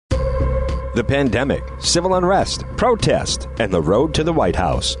The pandemic, civil unrest, protest, and the road to the White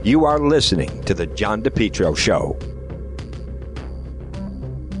House. You are listening to The John DePetro Show.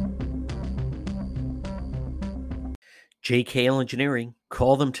 JKL Engineering,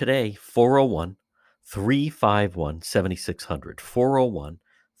 call them today, 401-351-7600,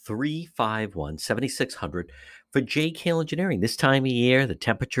 401-351-7600 for JKL Engineering. This time of year, the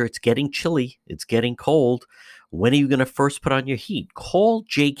temperature, it's getting chilly, it's getting cold. When are you going to first put on your heat? Call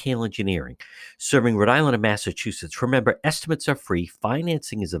JKL Engineering, serving Rhode Island and Massachusetts. Remember, estimates are free,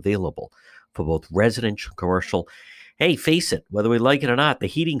 financing is available for both residential and commercial. Hey, face it, whether we like it or not, the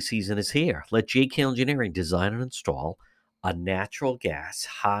heating season is here. Let JKL Engineering design and install a natural gas,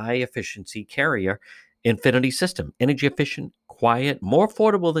 high-efficiency carrier Infinity system. Energy efficient, quiet, more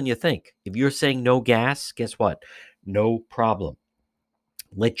affordable than you think. If you're saying no gas, guess what? No problem.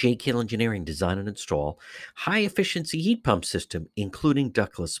 Let JKL Engineering design and install high-efficiency heat pump system, including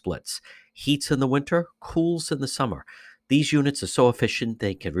ductless splits. Heats in the winter, cools in the summer. These units are so efficient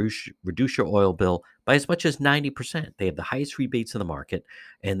they can reduce your oil bill by as much as 90%. They have the highest rebates in the market,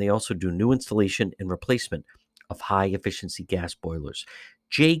 and they also do new installation and replacement of high-efficiency gas boilers.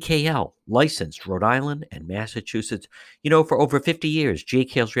 JKL, licensed Rhode Island and Massachusetts. You know, for over 50 years,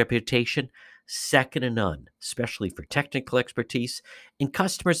 JKL's reputation, second to none, especially for technical expertise and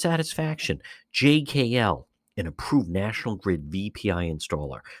customer satisfaction. JKL, an approved National Grid VPI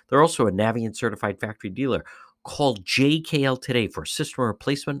installer. They're also a Navient certified factory dealer. Call JKL today for system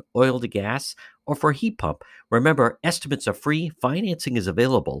replacement, oil to gas, or for a heat pump. Remember, estimates are free. Financing is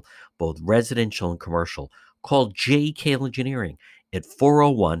available, both residential and commercial. Call JKL Engineering at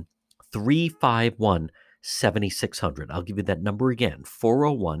 401-351-7600. I'll give you that number again,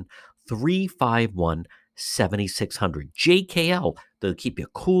 401-351-7600. JKL, they'll keep you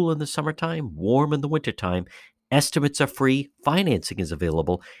cool in the summertime, warm in the wintertime. Estimates are free, financing is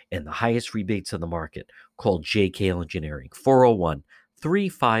available, and the highest rebates in the market. Call JKL Engineering,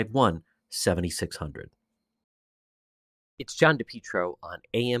 401-351-7600. It's John DePetro on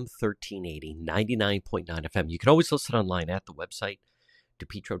AM 1380, 99.9 FM. You can always listen online at the website,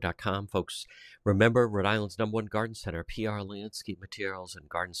 DePetro.com. Folks, remember Rhode Island's #1 garden center, PR Landscape Materials and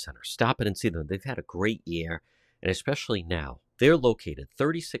Garden Center. Stop it and see them. They've had a great year, and especially now. They're located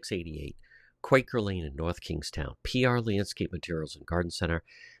 3688 Quaker Lane in North Kingstown. PR Landscape Materials and Garden Center.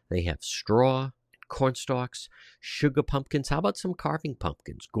 They have straw, corn stalks, sugar pumpkins. How about some carving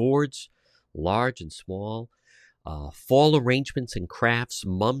pumpkins? Gourds, large and small. Fall arrangements and crafts,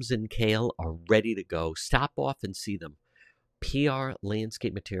 mums and kale are ready to go. Stop off and see them. PR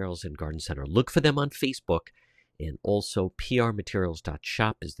Landscape Materials and Garden Center. Look for them on Facebook, and also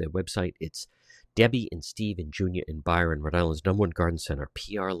prmaterials.shop is their website. It's Debbie and Steve and Junior and Byron, Rhode Island's #1 garden center,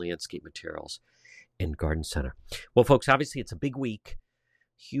 PR Landscape Materials and Garden Center. Well, folks, obviously it's a big week,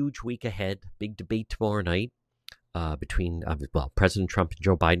 huge week ahead, big debate tomorrow night between, President Trump and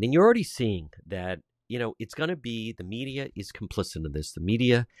Joe Biden. And you're already seeing that, you know, it's going to be, the media is complicit in this. The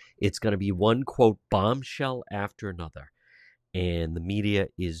media, it's going to be one, quote, bombshell after another. And the media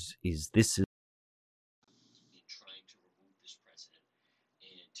is trying to remove this president.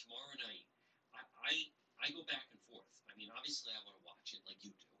 And tomorrow night, I go back and forth. I mean, obviously, I want to watch it like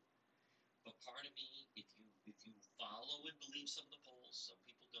you do. But part of me, if you follow and believe some of the polls, some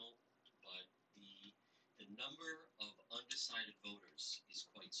people don't. But the number of undecided voters is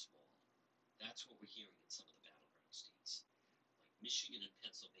quite small. That's what we're hearing in some of the battleground states, like Michigan and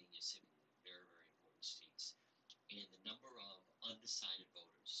Pennsylvania, seemingly very, very important states. And the number of undecided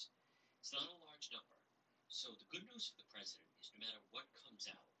voters, it's not a large number. So the good news for the president is no matter what comes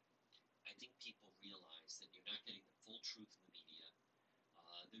out, I think people realize that you're not getting the full truth in the media.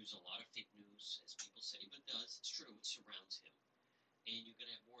 There's a lot of fake news, as people say, but it's true, it surrounds him. And you're going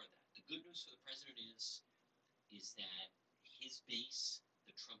to have more of that. The good news for the president is that his base,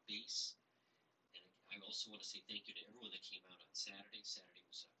 the Trump base, and I also want to say thank you to everyone that came out on Saturday. Saturday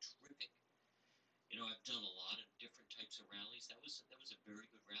was terrific. You know, I've done a lot of different types of rallies. That was a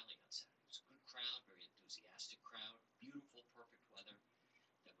very good rally on Saturday. It was a good crowd, very enthusiastic crowd, beautiful, perfect weather.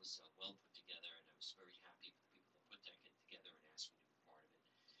 That was well put together, and I was very happy for the people that put that together and asked me to be part of it.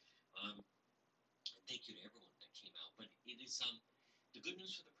 And thank you to everyone that came out. But it is the good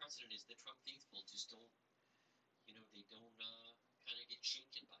news for the president is the Trump faithful just don't, you know, they don't kind of get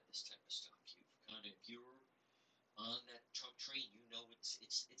shaken by this type of stuff. If you're on that Trump train, you know it's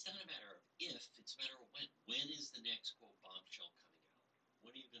not a matter of if, it's a matter of when. When is the next, quote, bombshell coming out?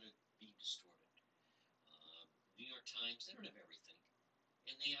 When are you going to be distorted? New York Times, they don't have everything.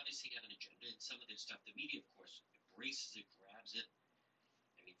 And they obviously have an agenda, and some of their stuff, the media, of course, embraces it, grabs it.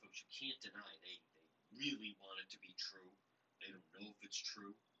 I mean, folks, you can't deny they really want it to be true. They don't know if it's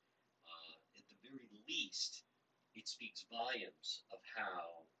true. it speaks volumes of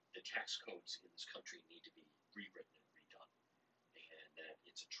how the tax codes in this country need to be rewritten and redone, and that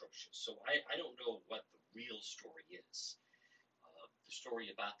it's atrocious. So I don't know what the real story is. The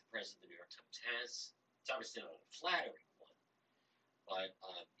story about the president of the New York Times it's obviously not a flattering one, but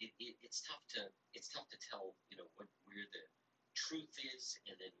it's tough to tell, where the truth is,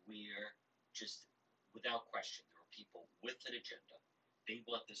 and then where, just without question, there are people with an agenda. They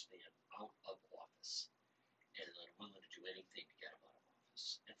want this man out of office, and are willing to do anything to get him out of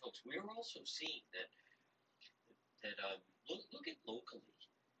office. And folks, we're also seeing that look at locally.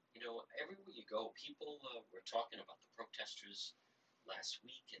 Everywhere you go, people were talking about the protesters last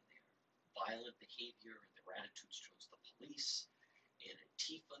week and their violent behavior and their attitudes towards the police, and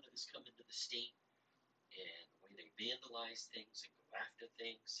Antifa that has come into the state, and the way they vandalize things and go after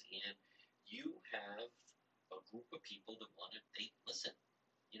things. And you have a group of people that listen,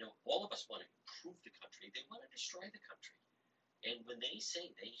 all of us want to improve the country. They want to destroy the country. And when they say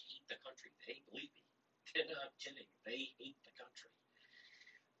they hate the country, believe me, they're not kidding. They hate the country.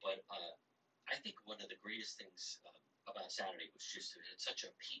 But I think one of the greatest things about Saturday was just it had such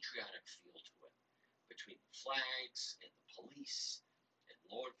a patriotic feel to it, between the flags and the police and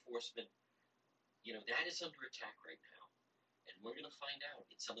law enforcement. That is under attack right now. And we're going to find out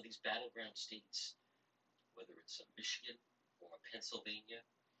in some of these battleground states, whether it's Michigan or Pennsylvania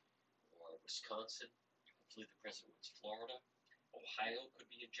or Wisconsin. Hopefully the president wins Florida. Ohio could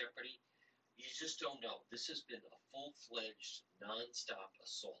be in jeopardy. You just don't know. This has been a full-fledged, non-stop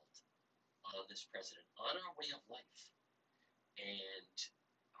assault on this president, on our way of life. And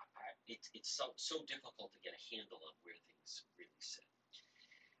it's so difficult to get a handle on where things really sit.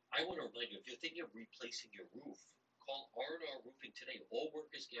 I want to remind you, if you're thinking of replacing your roof, call R&R Roofing today. All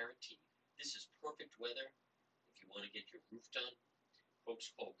work is guaranteed. This is perfect weather if you want to get your roof done.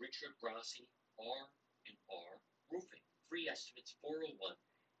 Folks, call Richard Grassi, R&R Roofing. Free estimates,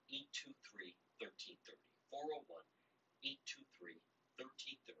 401-823-1330.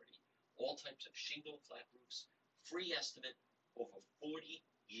 401-823-1330. All types of shingle, flat roofs. Free estimate, over 40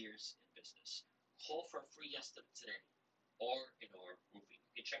 years in business. Call for a free estimate today. R&R Roofing.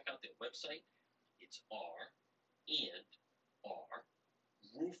 You can check out their website. It's R&R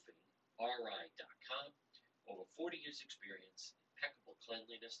Roofing, RI.com. Over 40 years experience, impeccable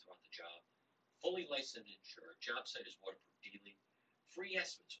cleanliness throughout the job. Fully licensed and insured. Job site is waterproof dealing. Free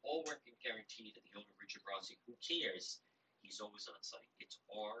estimates, all working guaranteed, and the owner, Richard Rossi, who cares? He's always on site. It's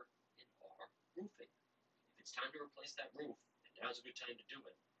R&R Roofing. If it's time to replace that roof, and now's a good time to do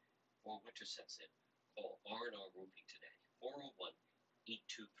it, before winter sets in, call R&R Roofing today.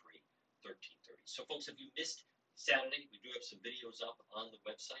 401-823-1330. So, folks, if you missed Saturday, we do have some videos up on the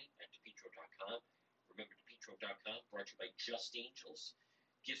website at DePetro.com. Remember, DePetro.com, brought to you by Just Angels.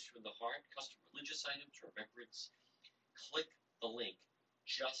 Gifts from the heart, custom religious items, remembrance. Click the link,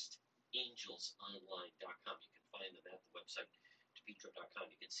 justingelsonline.com. You can find them at the website, DePetro.com.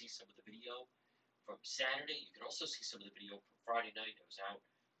 You can see some of the video from Saturday. You can also see some of the video from Friday night. I was out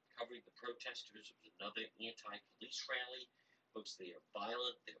covering the protesters. It was another anti-police rally. Folks, they are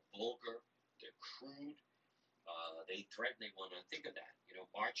violent, they're vulgar, they're crude. They threaten, they want to think of that,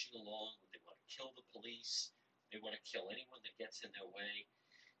 marching along, they want to kill the police, they want to kill anyone that gets in their way.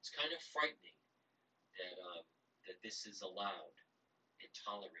 It's kind of frightening that this is allowed and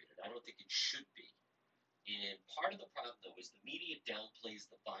tolerated. I don't think it should be. And part of the problem, though, is the media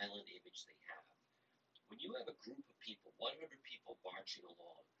downplays the violent image they have. When you have a group of people, 100 people marching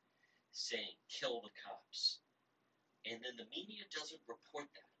along, saying, kill the cops, and then the media doesn't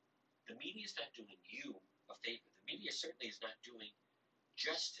report that. The media is not doing you a favor. The media certainly is not doing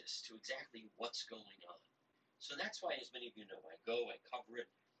justice to exactly what's going on. So that's why, as many of you know, I go, I cover it,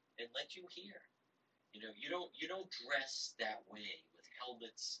 and let you hear. You don't dress that way with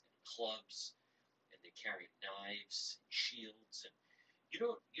helmets and clubs, and they carry knives and shields, and you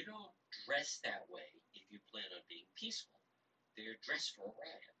don't dress that way if you plan on being peaceful. They're dressed for a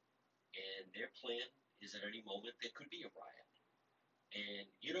riot, and their plan is at any moment there could be a riot. And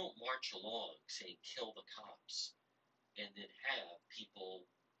you don't march along saying kill the cops and then have people,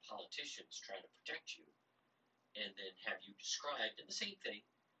 politicians, trying to protect you, and then have you described. And the same thing,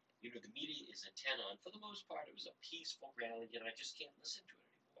 the media is intent on, for the most part, it was a peaceful rally, and I just can't listen to it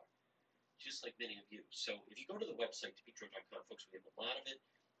anymore, just like many of you. So if you go to the website, DePetro.com, folks, we have a lot of it.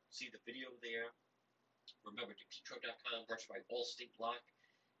 See the video there. Remember, DePetro.com, brought to you by Allstate Lock,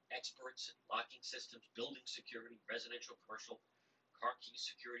 experts in locking systems, building security, residential, commercial, car key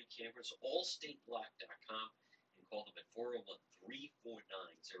security cameras. AllStateLock.com, and call them at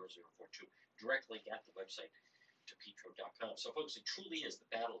 401-349-0042. Direct link at the website, DePetro.com. So, folks, it truly is the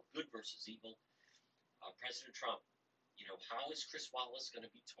battle of good versus evil. President Trump How is Chris Wallace going to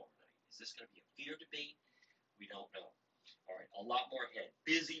be tomorrow night? Is this going to be a fair debate? We don't know. All right, a lot more ahead.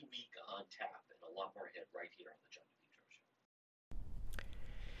 Busy week on tap, and a lot more ahead right here on the John DePetro Show.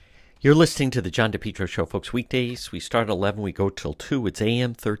 You're listening to the John DePetro Show, folks. Weekdays, we start at 11, we go till 2. It's AM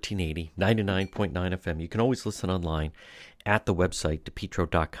 1380, 99.9 FM. You can always listen online at the website,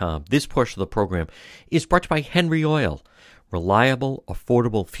 depetro.com. This portion of the program is brought to you by Henry Oil. Reliable,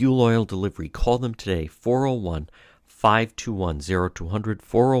 affordable fuel oil delivery. Call them today,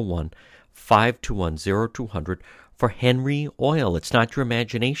 401-521-0200, 401-521-0200 for Henry Oil. It's not your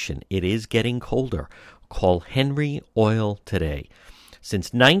imagination. It is getting colder. Call Henry Oil today.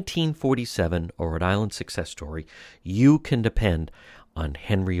 Since 1947, a Rhode Island success story, you can depend on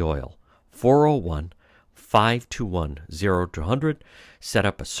Henry Oil. 401-521-0200. Set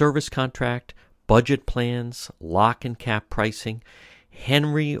up a service contract, budget plans, lock and cap pricing.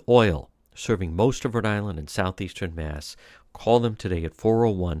 Henry Oil, serving most of Rhode Island and southeastern Mass. Call them today at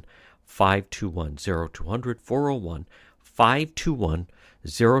 401-521-0200,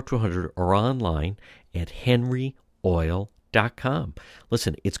 401-521-0200, or online at henryoil.com.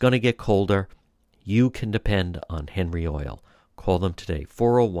 Listen, it's going to get colder. You can depend on Henry Oil. Call them today,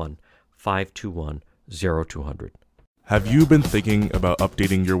 401-521-0200. Have you been thinking about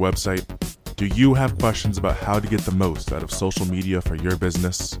updating your website? Do you have questions about how to get the most out of social media for your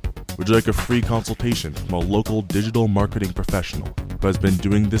business? Would you like a free consultation from a local digital marketing professional who has been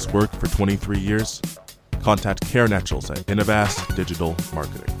doing this work for 23 years? Contact Karen Etchels at Innovast Digital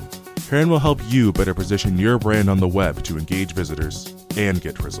Marketing. Karen will help you better position your brand on the web to engage visitors and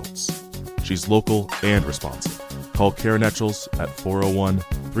get results. She's local and responsive. Call Karen Etchels at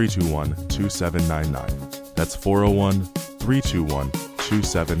 401-321-2799. That's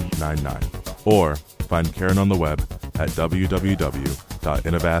 401-321-2799. Or find Karen on the web at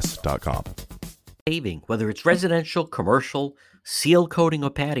www.innovast.com. Paving, whether it's residential, commercial, seal coating,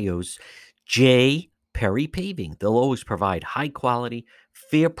 or patios, J. Perry Paving. They'll always provide high quality,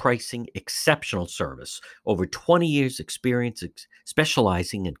 fair pricing, exceptional service. Over 20 years experience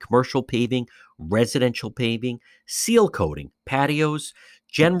specializing in commercial paving, residential paving, seal coating, patios,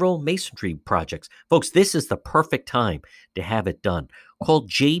 general masonry projects. Folks, this is the perfect time to have it done. Call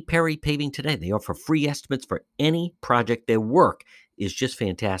J. Perry Paving today. They offer free estimates for any project. Their work is just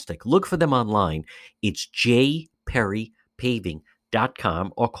fantastic. Look for them online. It's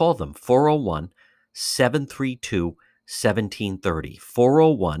jperrypaving.com or call them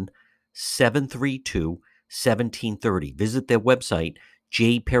 401-732-1730. 401-732-1730. Visit their website,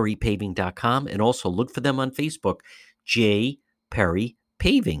 jperrypaving.com, and also look for them on Facebook, J. Perry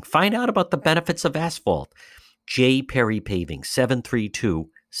Paving. Find out about the benefits of asphalt. J. Perry Paving,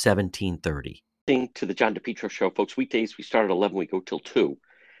 732-1730. To the John DePetro Show, folks. Weekdays, we start at 11, we go till 2.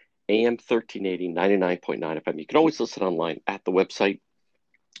 AM 1380, 99.9 FM. You can always listen online at the website,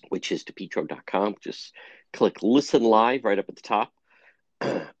 which is depetro.com. Just click Listen Live right up at the top.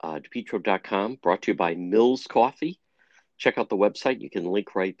 Depetro.com, brought to you by Mills Coffee. Check out the website. You can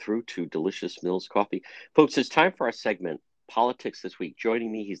link right through to delicious Mills Coffee. Folks, it's time for our segment, Politics This Week.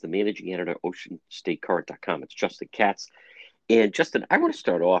 Joining me, he's the managing editor of OceanStateCurrent.com. It's Justin Katz. And Justin, I want to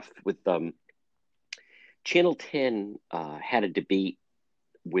start off with Channel 10 had a debate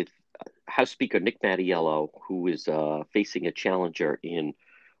with House Speaker Nick Mattiello, who is facing a challenger in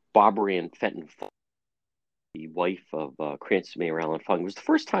Barbara Ann Fenton, the wife of Cranston Mayor Alan Fung. It was the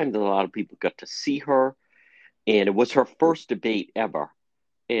first time that a lot of people got to see her, and it was her first debate ever.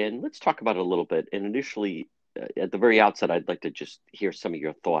 And let's talk about it a little bit. And initially, at the very outset, I'd like to just hear some of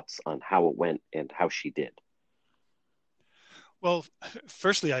your thoughts on how it went and how she did. Well,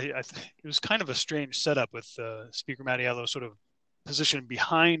 firstly, it was kind of a strange setup with Speaker Mattiello sort of positioned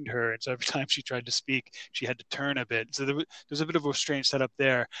behind her, and so every time she tried to speak, she had to turn a bit. So there was a bit of a strange setup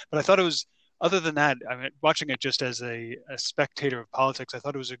there. But I thought it was, other than that, I mean, watching it just as a spectator of politics, I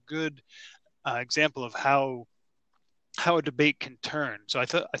thought it was a good example of how a debate can turn. So I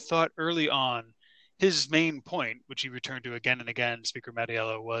thought early on, his main point, which he returned to again and again, Speaker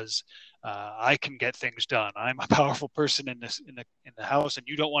Mattiello, was, "I can get things done. I'm a powerful person in the House, and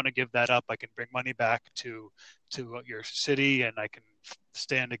you don't want to give that up. I can bring money back to your city, and I can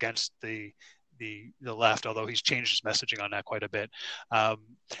stand against the left." Although he's changed his messaging on that quite a bit, and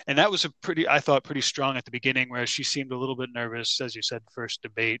that was I thought pretty strong at the beginning, whereas she seemed a little bit nervous, as you said, first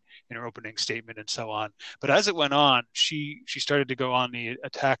debate in her opening statement and so on. But as it went on, she started to go on the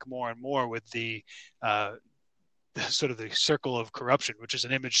attack more and more with the sort of the circle of corruption, which is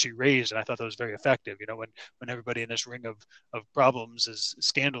an image she raised, and I thought that was very effective. You know, when everybody in this ring of problems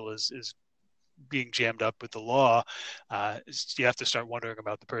scandal is being jammed up with the law, you have to start wondering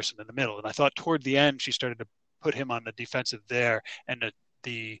about the person in the middle. And I thought toward the end, she started to put him on the defensive there, and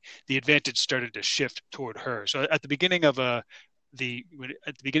the advantage started to shift toward her. So at the beginning of the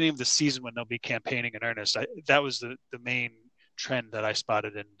season, when they'll be campaigning in earnest, that was the main trend that I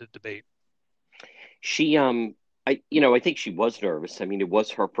spotted in the debate. She, I think she was nervous. I mean,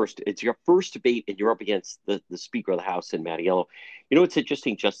 it's your first debate, and you're up against the Speaker of the House and Mattiello. You know what's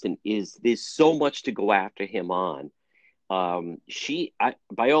interesting, Justin, is there's so much to go after him on.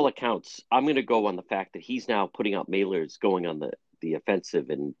 By all accounts, I'm going to go on the fact that he's now putting out mailers going on the offensive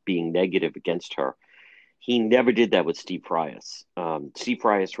and being negative against her. He never did that with Steve Frias. Steve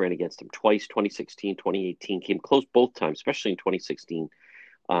Frias ran against him twice, 2016, 2018, came close both times, especially in 2016.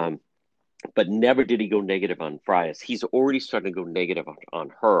 But never did he go negative on Frias. He's already starting to go negative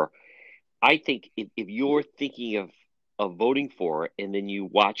on her. I think if you're thinking of voting for her and then you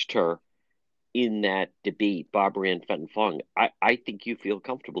watched her in that debate, Barbara Ann Fenton Fung, I think you feel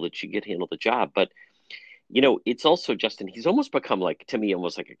comfortable that she could handle the job. But it's also, Justin, he's almost become to me,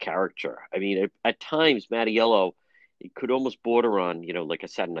 almost like a caricature. I mean, at times, Mattiello, it could almost border on, like a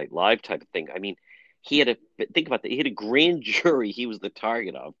Saturday Night Live type of thing. I mean, he had think about that. He had a grand jury he was the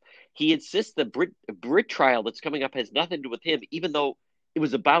target of. He insists the Brit trial that's coming up has nothing to do with him, even though it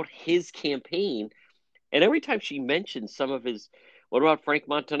was about his campaign. And every time she mentions some of his, what about Frank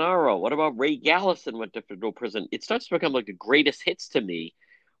Montanaro? What about Ray Gallison went to federal prison? It starts to become like the greatest hits to me,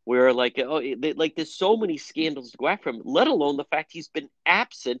 where there's so many scandals to go after him, let alone the fact he's been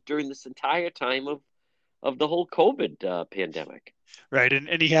absent during this entire time of the whole COVID pandemic. Right. And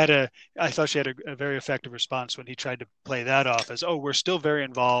I thought she had a very effective response when he tried to play that off as, we're still very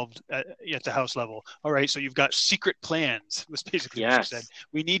involved at the House level. All right. So you've got secret plans, was basically what she said.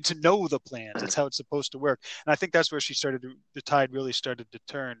 We need to know the plans. That's how it's supposed to work. And I think that's where the tide really started to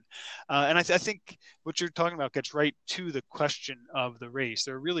turn. And I think what you're talking about gets right to the question of the race.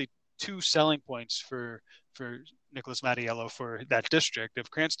 There are really two selling points for Nicholas Mattiello for that district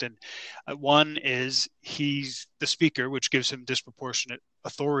of Cranston. One is he's the speaker, which gives him disproportionate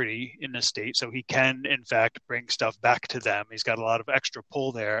authority in the state. So he can, in fact, bring stuff back to them. He's got a lot of extra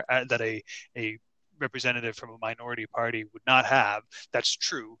pull there that a representative from a minority party would not have. That's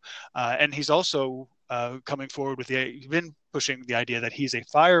true. And he's also coming forward with he's been pushing the idea that he's a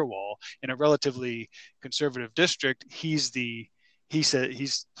firewall in a relatively conservative district. He said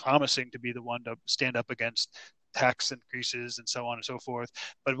he's promising to be the one to stand up against tax increases and so on and so forth.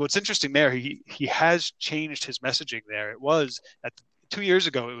 But what's interesting there, he has changed his messaging there. It was 2 years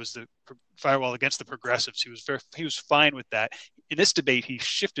ago, it was the firewall against the progressives. He was fine with that. In this debate, he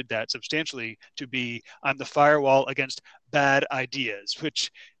shifted that substantially to be, I'm the firewall against bad ideas,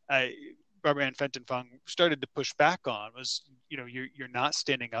 which Barbara Ann Fenton Fung started to push back on. Was, you're not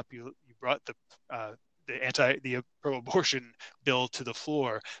standing up. You brought the pro-abortion bill to the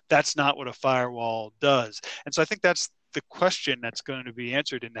floor. That's not what a firewall does. And so I think that's the question that's going to be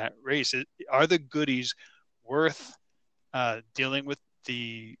answered in that race. Are the goodies worth dealing with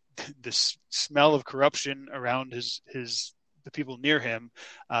the smell of corruption around the people near him?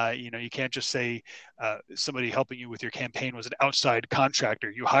 You can't just say somebody helping you with your campaign was an outside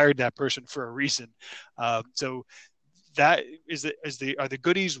contractor. You hired that person for a reason. So that are the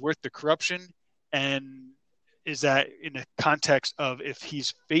goodies worth the corruption? And is that in the context of if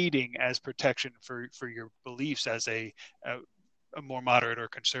he's fading as protection for your beliefs as a more moderate or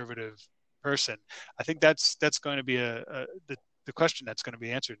conservative person? I think that's going to be the question that's going to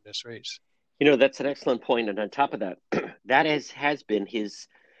be answered in this race. That's an excellent point. And on top of that, that has been his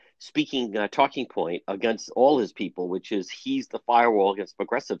speaking talking point against all his people, which is he's the firewall against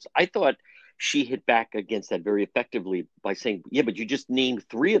progressives. I thought she hit back against that very effectively by saying, yeah, but you just named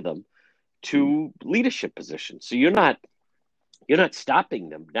three of them to leadership positions. So you're not stopping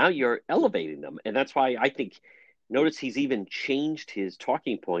them. Now you're elevating them. And that's why I think, notice he's even changed his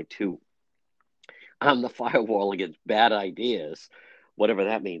talking point to, I'm the firewall against bad ideas, whatever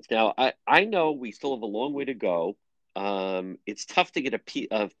that means. Now, I know we still have a long way to go. It's tough to get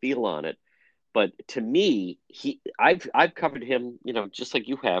a feel on it. But to me, I've covered him, just like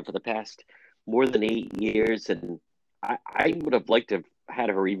you have for the past more than 8 years. And I would have liked to have had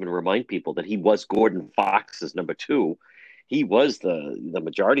her even remind people that he was Gordon Fox's number two. He was the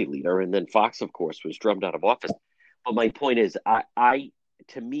majority leader, and then Fox, of course, was drummed out of office. But my point is,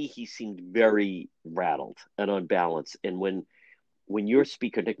 to me, he seemed very rattled and unbalanced. And when you're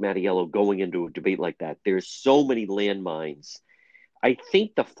Speaker Nick Mattiello going into a debate like that, there's so many landmines. I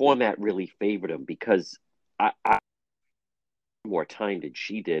think the format really favored him because I more time than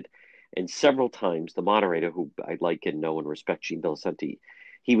she did. And several times the moderator, who I like and know and respect, Gene Villicenti,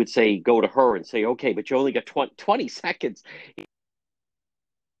 he would go to her and say, okay, but you only got 20 seconds.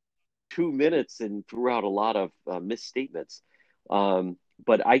 2 minutes and threw out a lot of misstatements.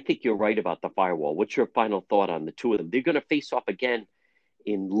 But I think you're right about the firewall. What's your final thought on the two of them? They're going to face off again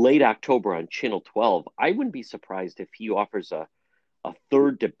in late October on Channel 12. I wouldn't be surprised if he offers a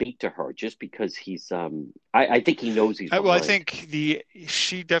third debate to her, just because he's I think he knows he's behind. Well, I think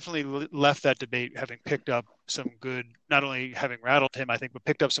she definitely left that debate having picked up some good, not only having rattled him, I think, but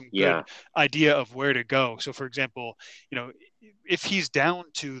picked up some good idea of where to go. So, for example, if he's down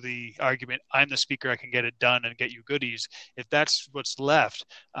to the argument, I'm the speaker, I can get it done and get you goodies, if that's what's left,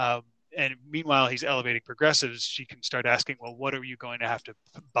 and meanwhile he's elevating progressives, she can start asking, well, what are you going to have to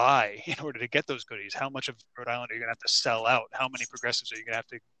buy in order to get those goodies? How much of Rhode Island are you going to have to sell out? How many progressives are you going to have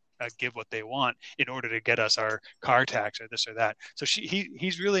to give what they want in order to get us our car tax or this or that? So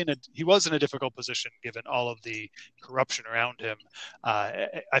he's really he was in a difficult position given all of the corruption around him.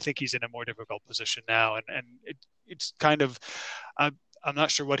 I think he's in a more difficult position now, and it's kind of I'm not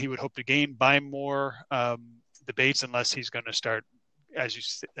sure what he would hope to gain by more debates, unless he's going to start, as you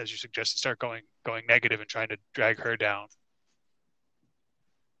suggested, start going negative and trying to drag her down.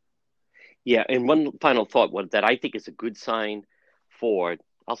 Yeah, and one final thought, one that I think is a good sign for,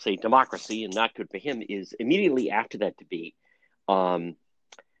 I'll say, democracy, and not good for him, is immediately after that debate,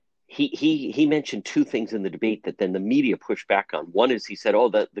 he mentioned two things in the debate that then the media pushed back on. One is he said, "Oh,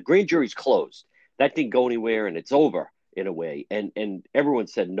 the grand jury's closed. That didn't go anywhere, and it's over in a way." And everyone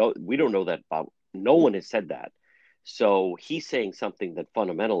said, "No, we don't know that about." No one has said that. So he's saying something that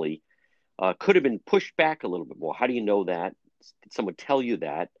fundamentally could have been pushed back a little bit more. How do you know that? Did someone tell you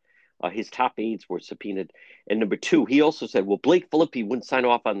that? His top aides were subpoenaed. And number two, he also said, well, Blake Filippi wouldn't sign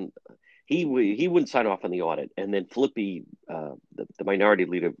off on he wouldn't sign off on the audit. And then Filippi, the minority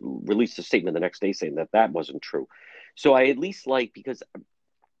leader, released a statement the next day saying that wasn't true. So I at least because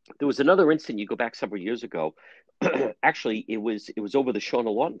there was another incident, you go back several years ago. Actually, it was over the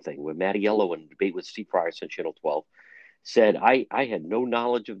Shauna Lawton thing, where Mattiello, in a debate with Steve Price on Channel 12, said, I had no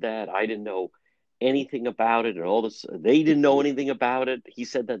knowledge of that. I didn't know anything about it, and all this. They didn't know anything about it. He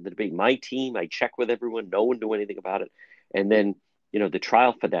said that in the debate. My team, I checked with everyone. No one knew anything about it. And then, the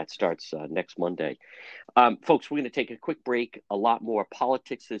trial for that starts next Monday. Folks, we're going to take a quick break. A lot more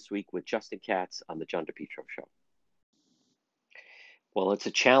politics this week with Justin Katz on the John DePetro Show. Well, it's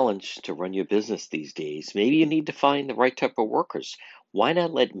a challenge to run your business these days. Maybe you need to find the right type of workers. Why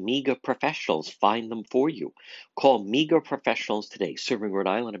not let MEGA Professionals find them for you? Call MEGA Professionals today, serving Rhode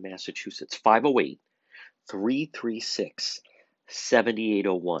Island and Massachusetts,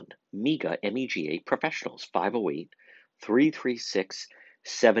 508-336-7801. MEGA, MEGA Professionals,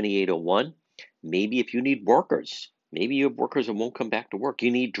 508-336-7801. Maybe if you need workers, maybe you have workers that won't come back to work.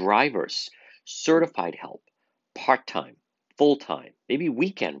 You need drivers, certified help, part-time, full-time, maybe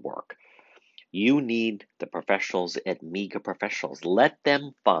weekend work. You need the professionals at MEGA Professionals. Let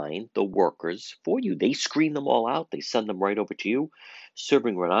them find the workers for you. They screen them all out. They send them right over to you.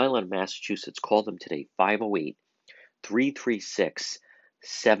 Serving Rhode Island, Massachusetts. Call them today,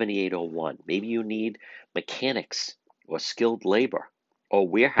 508-336-7801. Maybe you need mechanics or skilled labor or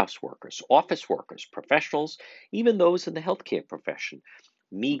warehouse workers, office workers, professionals, even those in the healthcare profession.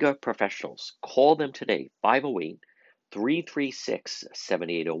 MEGA Professionals. Call them today,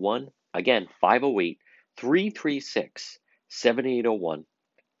 508-336-7801. Again, 508-336-7801.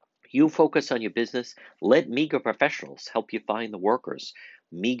 You focus on your business. Let MEGA Professionals help you find the workers.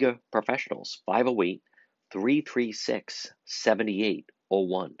 MEGA Professionals,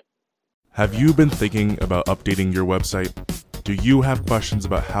 508-336-7801. Have you been thinking about updating your website? Do you have questions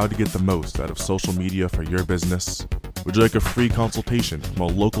about how to get the most out of social media for your business? Would you like a free consultation from a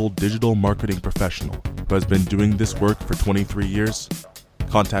local digital marketing professional who has been doing this work for 23 years?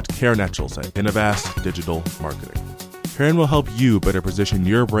 Contact Karen Etchels at Innovast Digital Marketing. Karen will help you better position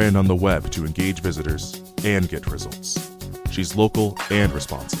your brand on the web to engage visitors and get results. She's local and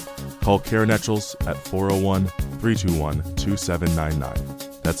responsive. Call Karen Etchels at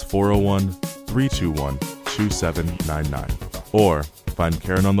 401-321-2799. That's 401-321-2799. Or find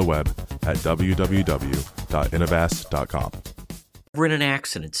Karen on the web at www.innovast.com. We're in an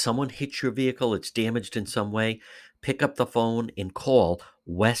accident. Someone hits your vehicle. It's damaged in some way. Pick up the phone and call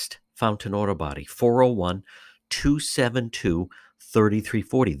West Fountain Auto Body,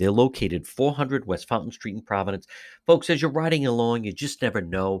 401-272-3340. They're located 400 West Fountain Street in Providence. Folks, as you're riding along, you just never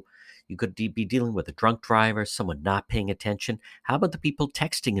know. You could be dealing with a drunk driver, someone not paying attention. How about the people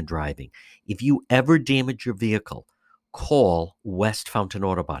texting and driving? If you ever damage your vehicle, call West Fountain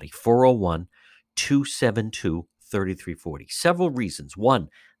Auto Body, 401-272-3340. Several reasons. One,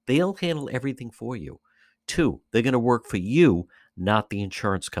 they'll handle everything for you. Two, they're going to work for you, not the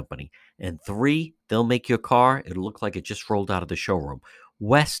insurance company. And three, they'll make your car, it'll look like it just rolled out of the showroom.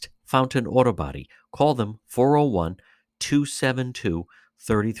 West Fountain Auto Body. Call them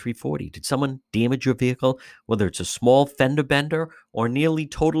 401-272-3340. Did someone damage your vehicle? Whether it's a small fender bender or nearly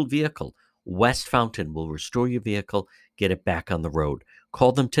totaled vehicle, West Fountain will restore your vehicle, get it back on the road.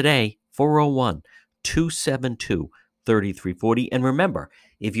 Call them today, 401-272-3340. And remember,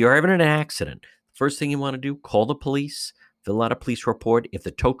 if you're ever in an accident, first thing you want to do, call the police, fill out a police report. If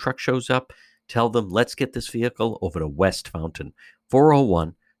the tow truck shows up, tell them, let's get this vehicle over to West Fountain,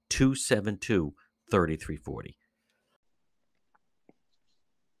 401-272-3340.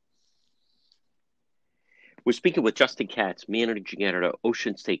 We're speaking with Justin Katz, managing editor,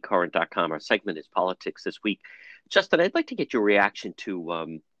 OceanStateCurrent.com. Our segment is Politics This Week. Justin, I'd like to get your reaction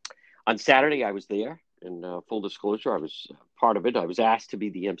to, on Saturday I was there, and full disclosure, I was part of it. I was asked to be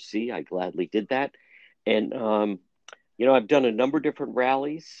the MC. I gladly did that. And, I've done a number of different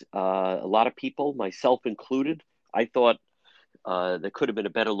rallies, a lot of people, myself included. I thought there could have been a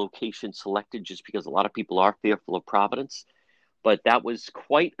better location selected just because a lot of people are fearful of Providence. But that was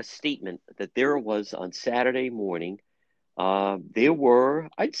quite a statement that there was on Saturday morning. There were,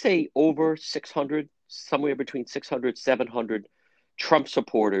 I'd say, over 600, somewhere between 600, 700 Trump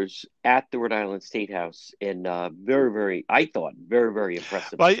supporters at the Rhode Island State House. And very, very, I thought, very, very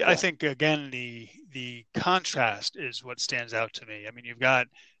impressive. Well, I think, again, the contrast is what stands out to me. I mean, you've got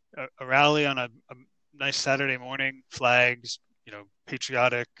a rally on a nice Saturday morning, flags,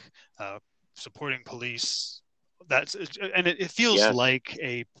 patriotic, supporting police. It feels like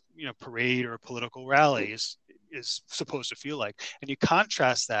a parade or a political rally is supposed to feel like, and you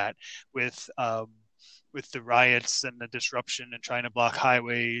contrast that with the riots and the disruption and trying to block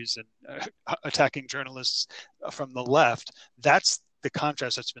highways and attacking journalists from the left. That's the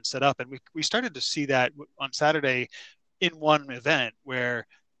contrast that's been set up, and we started to see that on Saturday in one event where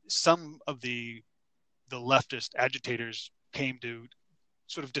some of the leftist agitators came to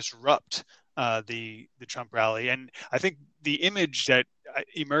sort of disrupt the Trump rally. And I think the image that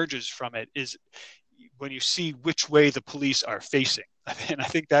emerges from it is when you see which way the police are facing. And I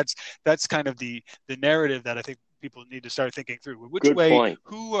think that's kind of the narrative that I think people need to start thinking through. Which Good way, point.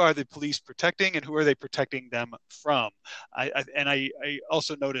 Who are the police protecting and who are they protecting them from? I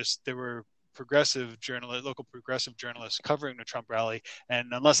also noticed there were local progressive journalists covering the Trump rally,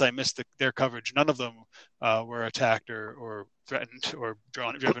 and unless I missed their coverage, none of them were attacked or threatened or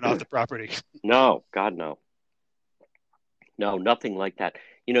driven off the property. No, God, no. No, nothing like that.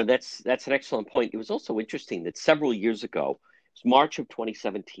 That's an excellent point. It was also interesting that several years ago, it was March of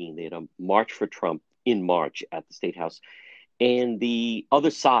 2017, they had a March for Trump in March at the State House. And the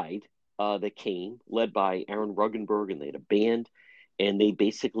other side that came, led by Aaron Ruggenberg, and they had a band, and they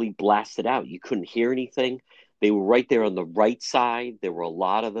basically blasted out. You couldn't hear anything. They were right there on the right side. There were a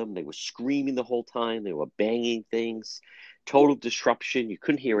lot of them. They were screaming the whole time. They were banging things. Total disruption. You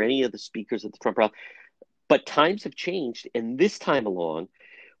couldn't hear any of the speakers at the Trump rally. But times have changed. And this time along,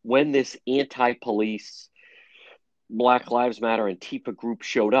 when this anti-police Black Lives Matter Antifa group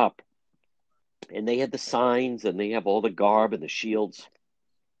showed up, and they had the signs, and they have all the garb and the shields,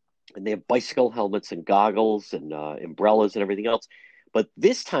 and they have bicycle helmets and goggles and umbrellas and everything else. But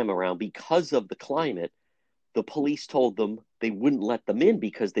this time around, because of the climate, the police told them they wouldn't let them in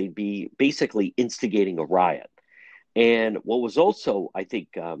because they'd be basically instigating a riot. And what was also, I think,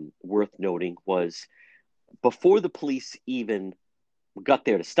 worth noting was before the police even got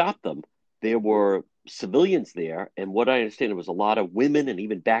there to stop them, there were civilians there. And what I understand, it was a lot of women and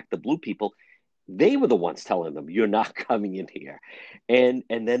even Back the Blue people. They were the ones telling them, you're not coming in here. And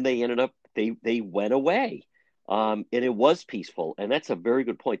then they ended up, they went away. And it was peaceful. And that's a very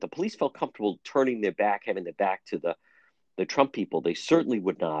good point. The police felt comfortable turning their back, having their back to the Trump people. They certainly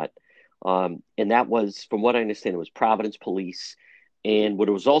would not. And that was, from what I understand, it was Providence police. And what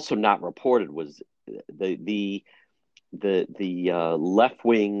was also not reported was the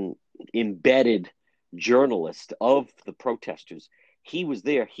left-wing embedded journalist of the protesters. He was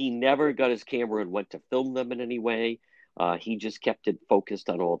there. He never got his camera and went to film them in any way. He just kept it focused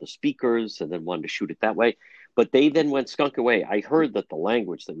on all the speakers and then wanted to shoot it that way. But they then went skunk away. I heard that the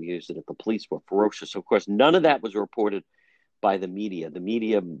language that we used and that the police were ferocious. Of course, none of that was reported by the media. The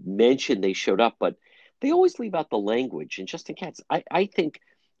media mentioned they showed up, but they always leave out the language. And Justin Katz, I think,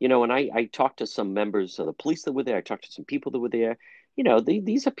 and I talked to some members of the police that were there. I talked to some people that were there.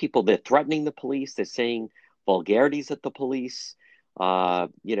 These are people, they're threatening the police. They're saying vulgarities at the police. All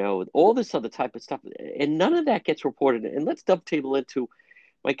this other type of stuff. And none of that gets reported. And let's dovetail into,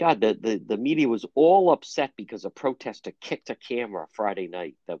 my God, the media was all upset because a protester kicked a camera Friday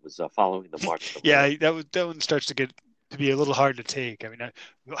night that was following the march. Yeah, that one starts to get to be a little hard to take. I mean,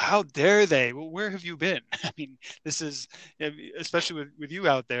 how dare they? Well, where have you been? I mean, this is, especially with you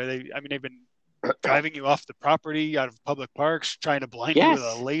out there. They've been driving you off the property, out of public parks, trying to blind you with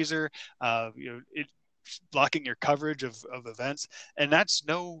a laser. Blocking your coverage of events, and that's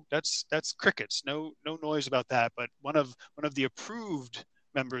crickets. No noise about that. But one of the approved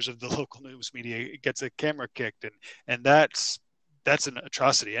members of the local news media gets a camera kicked, and that's an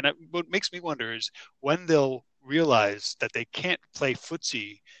atrocity. And what makes me wonder is when they'll realize that they can't play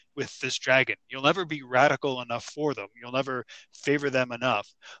footsie with this dragon. You'll never be radical enough for them. You'll never favor them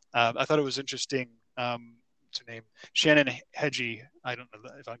enough. I thought it was interesting. What's her name? Shannon Hedgie. I don't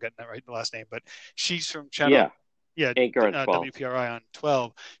know if I'm getting that right, the last name, but she's from Channel. Anchor on 12. WPRI on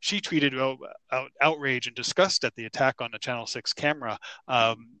 12. She tweeted out outrage and disgust at the attack on the Channel 6 camera,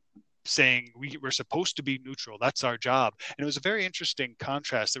 saying we're supposed to be neutral. That's our job. And it was a very interesting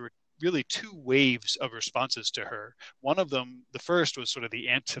contrast. There were really two waves of responses to her. One of them, the first, was sort of the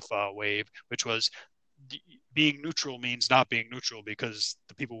Antifa wave, which was being neutral means not being neutral because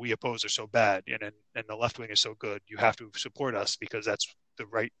the people we oppose are so bad and the left wing is so good. You have to support us because that's the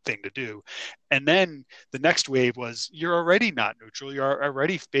right thing to do. And then the next wave was you're already not neutral. You're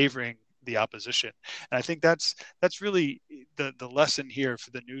already favoring the opposition. And I think that's really the lesson here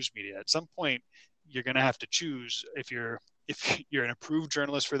for the news media. At some point, you're going to have to choose if you're an approved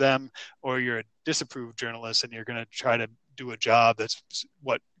journalist for them or you're a disapproved journalist, and you're going to try to do a job that's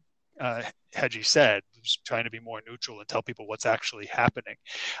what Hedgie said, trying to be more neutral and tell people what's actually happening.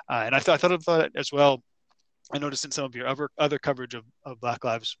 And I thought of that as well. I noticed in some of your other coverage of Black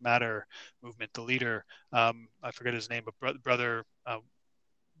Lives Matter movement, the leader, I forget his name, but Brother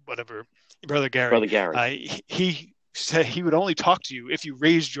Gary. He said he would only talk to you if you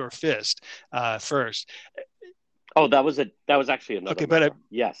raised your fist first. Oh, that was actually another. Okay, but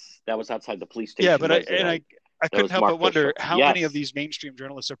yes, that was outside the police station. Yeah, but I couldn't help but wonder how many of these mainstream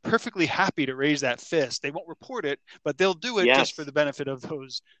journalists are perfectly happy to raise that fist. They won't report it, but they'll do it just for the benefit of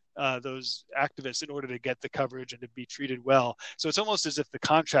those activists in order to get the coverage and to be treated well. So it's almost as if the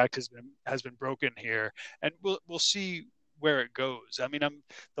contract has been broken here, and we'll see where it goes. I mean,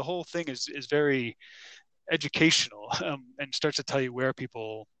 the whole thing is very educational and starts to tell you where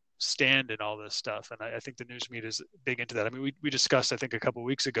people stand in all this stuff. And I think the news media is big into that. I mean, we discussed, I think a couple of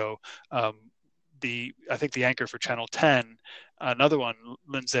weeks ago, I think the anchor for Channel 10, another one,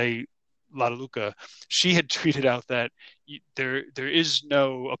 Lindsay Lataluca, she had tweeted out that there is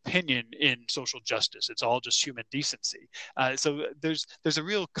no opinion in social justice. It's all just human decency. So there's a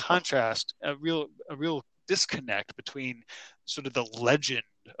real contrast, a real disconnect between sort of the legend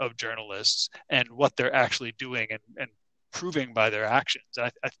of journalists and what they're actually doing and proving by their actions. I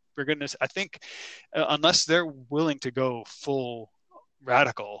think unless they're willing to go full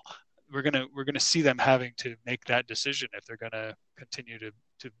radical, we're gonna see them having to make that decision if they're gonna continue to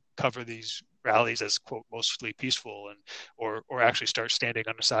cover these rallies as, quote, mostly peaceful or actually start standing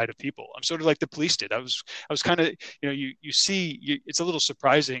on the side of people. I'm sort of like the police did. I was kind of, you see, it's a little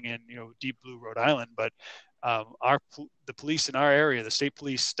surprising in deep blue Rhode Island, but the police in our area, the state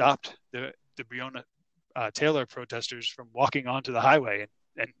police, stopped the Breonna Taylor protesters from walking onto the highway,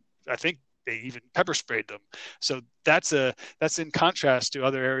 and I think they even pepper sprayed them. So that's in contrast to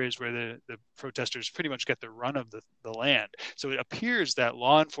other areas where the protesters pretty much get the run of the land. So it appears that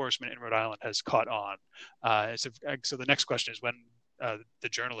law enforcement in Rhode Island has caught on. So the next question is when the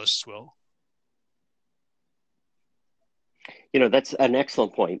journalists will. That's an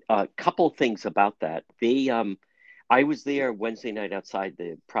excellent point. A couple of things about that. I was there Wednesday night outside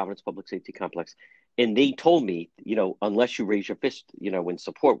the Providence Public Safety Complex, and they told me, unless you raise your fist, in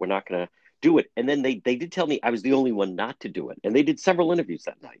support, we're not going to do it. And then they did tell me I was the only one not to do it. And they did several interviews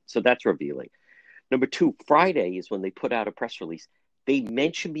that night. So that's revealing. Number two, Friday is when they put out a press release. They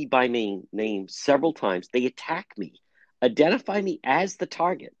mentioned me by name several times. They attack me, identify me as the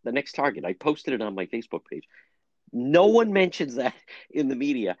target, the next target. I posted it on my Facebook page. No one mentions that in the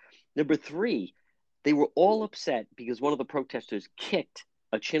media. Number three, they were all upset because one of the protesters kicked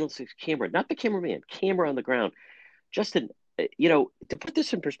a Channel 6 camera, not the cameraman, camera on the ground. Justin, to put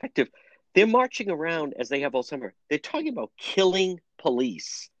this in perspective, they're marching around as they have all summer. They're talking about killing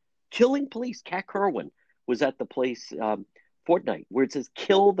police. Killing police. Kat Kerwin was at the place Fortnite where it says,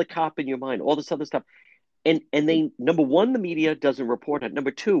 kill the cop in your mind, all this other stuff. And they, number one, the media doesn't report it.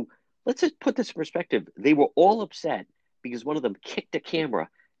 Number two, let's just put this in perspective. They were all upset because one of them kicked a camera,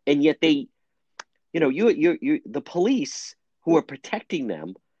 and yet they, the police who are protecting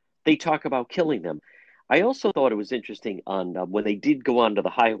them, they talk about killing them. I also thought it was interesting on when they did go onto the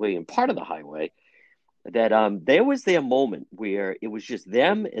highway and part of the highway, that there was their moment where it was just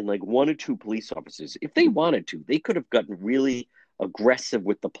them and like one or two police officers. If they wanted to, they could have gotten really aggressive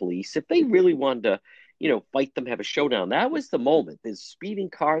with the police. If they really wanted to, fight them, have a showdown, that was the moment. There's speeding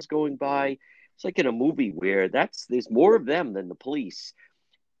cars going by. It's like in a movie where there's more of them than the police.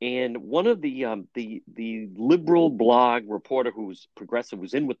 And one of the liberal blog reporter who's progressive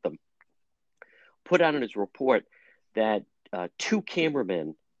was in with them put out in his report that two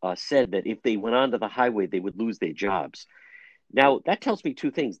cameramen said that if they went onto the highway, they would lose their jobs. Now, that tells me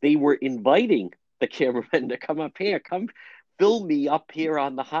two things. They were inviting the cameramen to come up here, come film me up here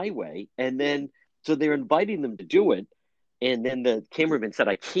on the highway. And then, so they're inviting them to do it. And then the cameraman said,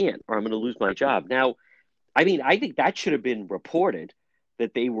 I can't, or I'm going to lose my job. Now, I mean, I think that should have been reported,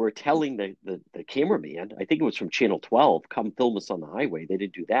 that they were telling the cameraman, I think it was from Channel 12, come film us on the highway. They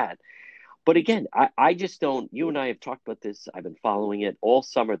didn't do that. But again, I just don't, you and I have talked about this. I've been following it all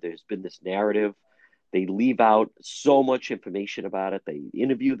summer. There's been this narrative. They leave out so much information about it. They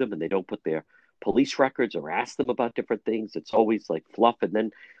interview them and they don't put their police records or ask them about different things. It's always like fluff. And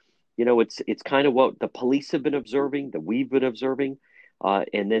then, it's kind of what the police have been observing, that we've been observing.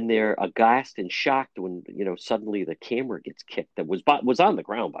 And then they're aghast and shocked when, suddenly the camera gets kicked. That was on the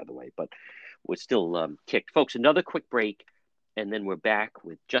ground, by the way, but was still kicked. Folks, another quick break. And then we're back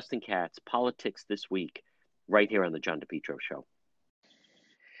with Justin Katz, Politics This Week, right here on the John DePetro Show.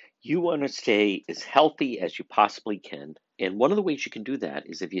 You want to stay as healthy as you possibly can. And one of the ways you can do that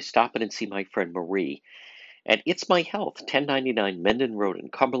is if you stop in and see my friend Marie at It's My Health, 1099 Menden Road in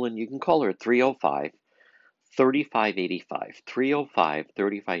Cumberland. You can call her at 305-3585,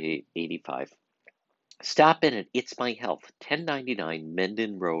 305-3585. Stop in at It's My Health, 1099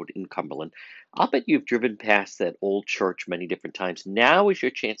 Menden Road in Cumberland. I'll bet you've driven past that old church many different times. Now is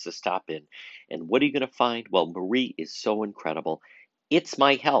your chance to stop in. And what are you going to find? Well, Marie is so incredible. It's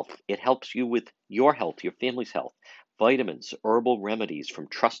My Health. It helps you with your health, your family's health. Vitamins, herbal remedies from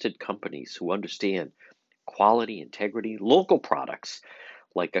trusted companies who understand quality, integrity, local products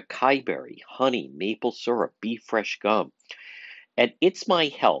like acai berry, honey, maple syrup, beef fresh gum. At It's My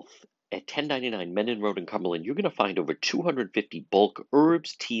Health, at 1099 Menden Road in Cumberland, you're going to find over 250 bulk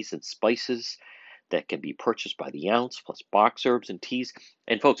herbs, teas, and spices that can be purchased by the ounce, plus box herbs and teas.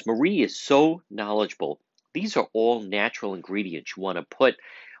 And folks, Marie is so knowledgeable. These are all natural ingredients you want to put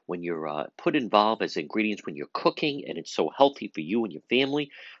when you're involved as ingredients when you're cooking, and it's so healthy for you and your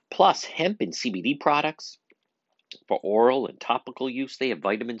family. Plus hemp and CBD products for oral and topical use. They have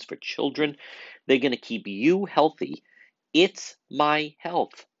vitamins for children. They're going to keep you healthy. It's My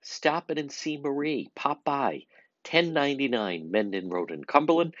Health. Stop in and see Marie. Pop by. 1099 Menden Road in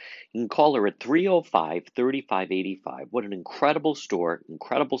Cumberland. You can call her at 305-3585. What an incredible store,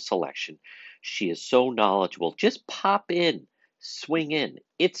 incredible selection. She is so knowledgeable. Just pop in, swing in.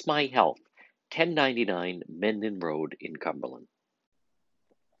 It's My Health. 1099 Menden Road in Cumberland.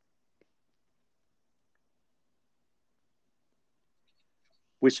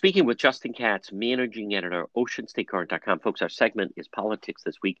 We're speaking with Justin Katz, managing editor, OceanStateCurrent.com. Folks, our segment is Politics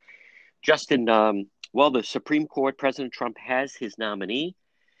This Week. Justin, the Supreme Court, President Trump has his nominee,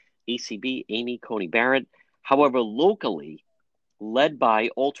 ACB, Amy Coney Barrett. However, locally, led by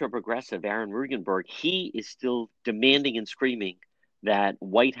ultra-progressive Aaron Rugenberg, he is still demanding and screaming that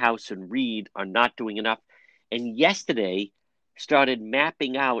White House and Reid are not doing enough. And yesterday started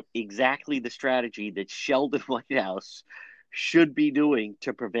mapping out exactly the strategy that Sheldon Whitehouse should be doing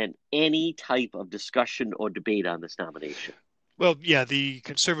to prevent any type of discussion or debate on this nomination. Well, yeah, the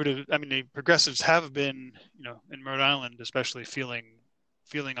progressives have been, in Rhode Island, especially feeling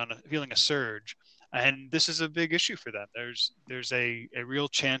a surge, and this is a big issue for them. There's a real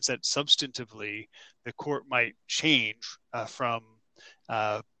chance that substantively the court might change from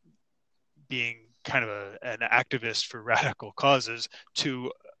being kind of an activist for radical causes to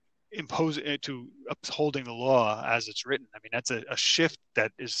upholding the law as it's written. I mean, that's a shift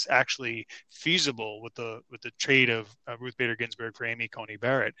that is actually feasible with the trade of Ruth Bader Ginsburg for Amy Coney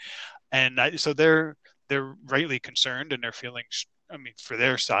Barrett, and so they're rightly concerned, and they're feeling. I mean, for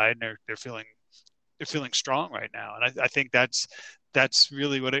their side, they're feeling strong right now, and I think that's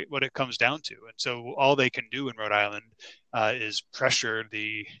really what it comes down to. And so all they can do in Rhode Island is pressure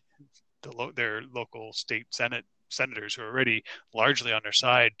their local state senators who are already largely on their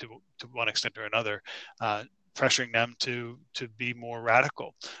side to one extent or another, pressuring them to be more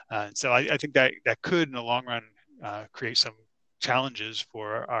radical. So I think that could, in the long run, create some challenges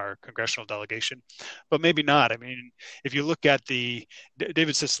for our congressional delegation, but maybe not. I mean, if you look at David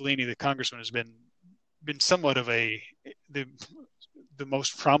Cicilline, the congressman, has been somewhat of the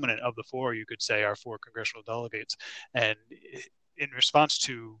most prominent of the four, you could say, our four congressional delegates, and in response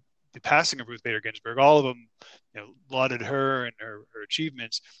to the passing of Ruth Bader Ginsburg. All of them, lauded her and her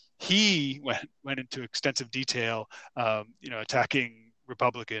achievements. He went into extensive detail, attacking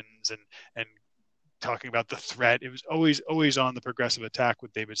Republicans and talking about the threat. It was always on the progressive attack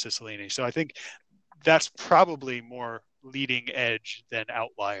with David Cicilline. So I think that's probably more leading edge than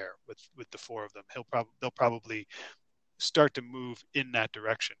outlier with the four of them. They'll probably start to move in that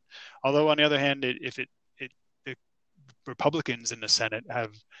direction. Although on the other hand, the Republicans in the Senate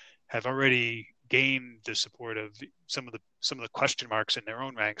have already gained the support of some of the question marks in their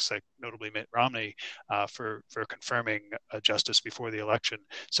own ranks, like notably Mitt Romney, for confirming a justice before the election.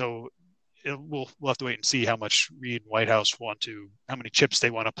 So we'll have to wait and see how much Reid and Whitehouse how many chips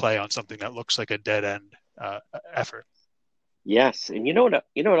they want to play on something that looks like a dead end effort. Yes, and you know what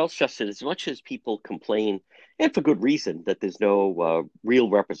else, Justin? As much as people complain, and for good reason, that there's no real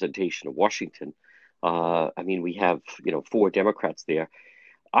representation of Washington. We have 4 Democrats there.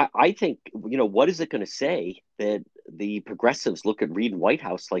 I think what is it going to say that the progressives look at Reid and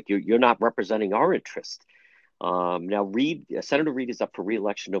Whitehouse like you're not representing our interest? Now, Senator Reid is up for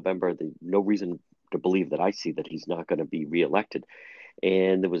re-election November. There's no reason to believe that I see that he's not going to be re-elected.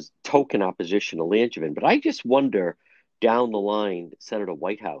 And there was token opposition to Langevin. But I just wonder down the line, Senator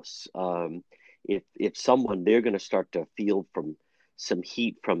Whitehouse, if someone they're going to start to feel from some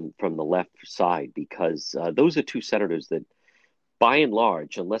heat from the left side, because those are 2 senators that, by and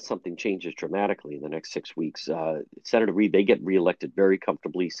large, unless something changes dramatically in the next 6 weeks, Senator Reid, they get reelected very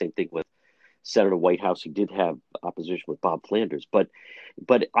comfortably. Same thing with Senator Whitehouse, who did have opposition with Bob Flanders. But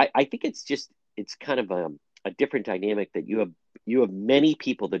I think it's kind of a different dynamic that you have many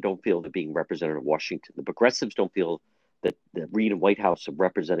people that don't feel they're being represented in Washington. The progressives don't feel that Reid and Whitehouse are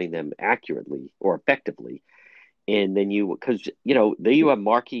representing them accurately or effectively. And then there you have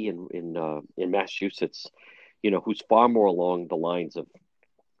Markey in Massachusetts, who's far more along the lines of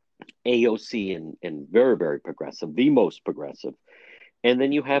AOC and very, very progressive, the most progressive. And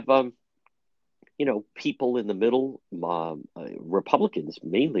then you have, people in the middle, Republicans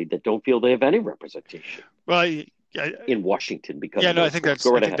mainly, that don't feel they have any representation. Well, in Washington, because I think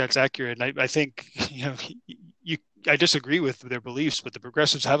that's accurate. And I think I disagree with their beliefs, but the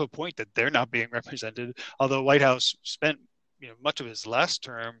progressives have a point that they're not being represented. Although Whitehouse spent much of his last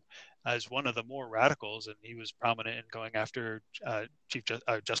term as one of the more radicals, and he was prominent in going after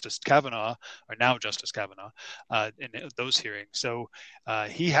Justice Kavanaugh, or now Justice Kavanaugh, in those hearings. So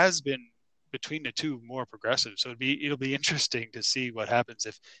he has been between the 2 more progressive. So it'll be interesting to see what happens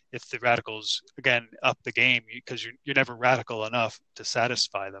if the radicals again up the game, because you're never radical enough to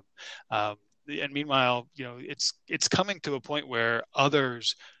satisfy them. And meanwhile, it's coming to a point where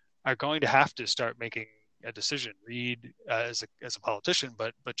others are going to have to start making a decision. Reid as a politician,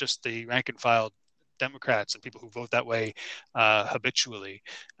 but just the rank and file Democrats and people who vote that way habitually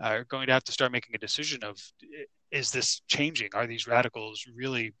are going to have to start making a decision of, is this changing? Are these radicals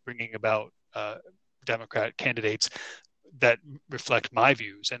really bringing about Democrat candidates that reflect my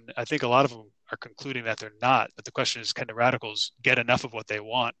views? And I think a lot of them are concluding that they're not. But the question is, can the radicals get enough of what they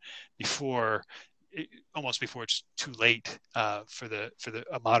want before it's too late for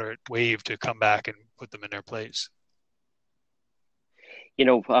a moderate wave to come back and put them in their place?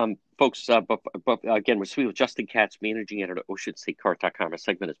 Folks, but again, we're speaking with Justin Katz, managing editor at OceanStateCart.com. Our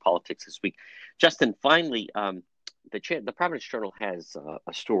segment is Politics This Week. Justin, finally, the Providence Journal has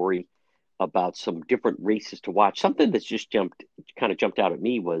a story about some different races to watch. Something that's just jumped out at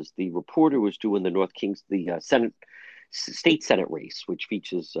me was the reporter was doing the state Senate race, which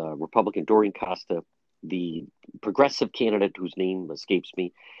features Republican Doreen Costa, the progressive candidate whose name escapes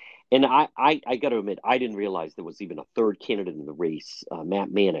me. And I got to admit, I didn't realize there was even a third candidate in the race,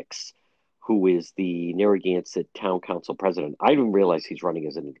 Matt Mannix, who is the Narragansett Town Council president. I didn't realize he's running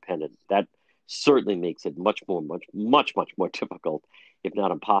as an independent. That certainly makes it much more difficult, if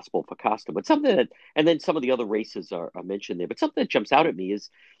not impossible, for Costa. But and then some of the other races are mentioned there. But something that jumps out at me is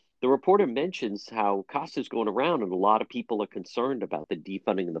the reporter mentions how Costa's going around, and a lot of people are concerned about the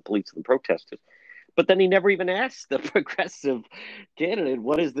defunding of the police and the protesters. But then he never even asked the progressive candidate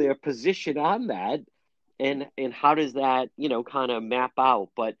what is their position on that, and how does that kind of map out.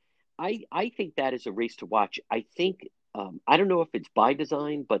 But I think that is a race to watch. I think I don't know if it's by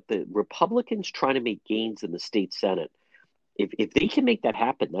design, but the Republicans trying to make gains in the state Senate, if they can make that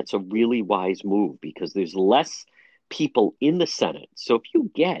happen, that's a really wise move, because there's less people in the Senate. So if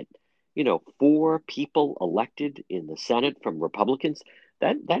you get 4 people elected in the Senate from Republicans,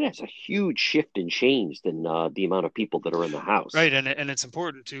 that has a huge shift and change than the amount of people that are in the House. Right, and it's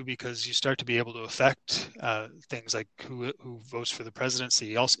important too because you start to be able to affect things like who votes for the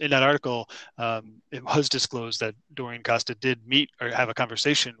presidency. Also, in that article, it was disclosed that Doreen Costa did meet or have a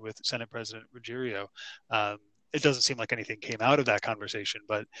conversation with Senate President Ruggiero. It doesn't seem like anything came out of that conversation,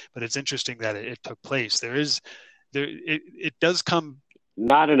 but it's interesting that it took place. It does come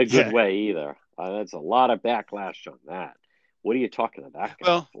not in a good way either. That's a lot of backlash on that. What are you talking to that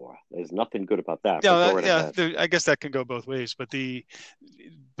guy for? There's nothing good about that. I guess that can go both ways, but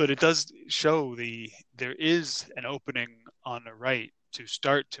it does show there is an opening on the right to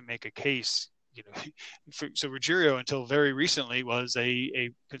start to make a case. So Ruggiero, until very recently, was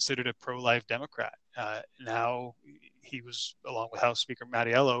considered a pro-life Democrat. Now he was, along with House Speaker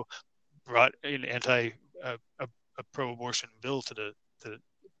Mattiello, brought an a pro-abortion bill to the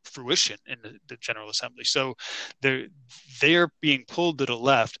fruition in the General Assembly. So they're being pulled to the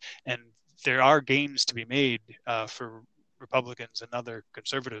left, and there are gains to be made for Republicans and other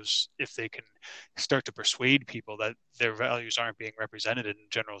conservatives if they can start to persuade people that their values aren't being represented in the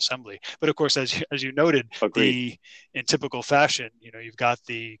General Assembly. But of course, as you noted, in typical fashion, you've got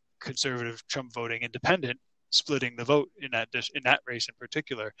the conservative Trump voting independent splitting the vote in that race in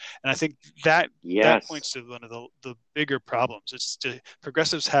particular. And I think that points to one of the bigger problems.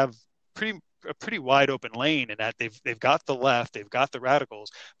 Progressives have a pretty wide open lane in that they've got the left, they've got the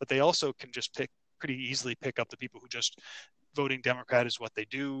radicals, but they also can just pretty easily pick up the people who just voting Democrat is what they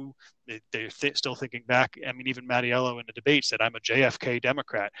do. They're still thinking back. I mean, even Mattiello in the debate said, "I'm a JFK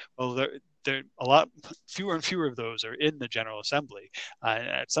Democrat." Well, there a lot fewer and fewer of those are in the General Assembly.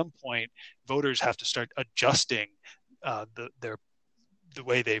 At some point, voters have to start adjusting the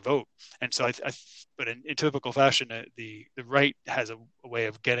way they vote. And so, but in typical fashion, the right has a way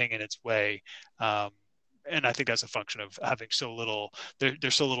of getting in its way. And I think that's a function of having so little.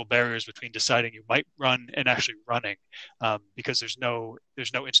 There's so little barriers between deciding you might run and actually running, because there's no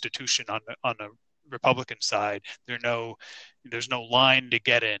institution on the Republican side. There's no line to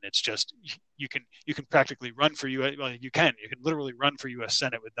get in. It's just you can practically run for U.S. Well, you can literally run for U.S.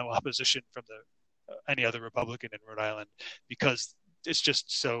 Senate with no opposition from any other Republican in Rhode Island, because it's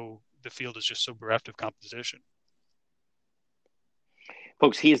just the field is just so bereft of competition.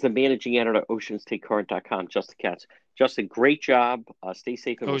 Folks, he is the managing editor at OceanStateCurrent.com, Justin Katz. Justin, great job. Stay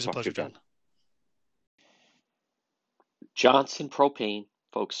safe. And always a pleasure, John. Johnson Propane.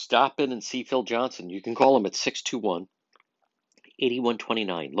 Folks, stop in and see Phil Johnson. You can call him at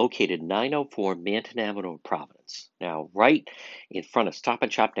 621-8129, located 904 Manton Avenue in Providence. Now, right in front of Stop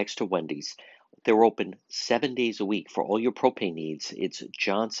and Shop next to Wendy's. They're open 7 days a week for all your propane needs. It's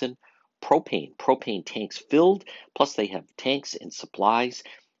Johnson Propane tanks filled, plus they have tanks and supplies.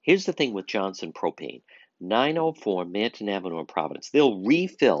 Here's the thing with Johnson Propane, 904 Manton Avenue in Providence. They'll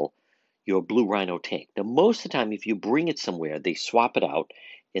refill your Blue Rhino tank. Now, most of the time, if you bring it somewhere, they swap it out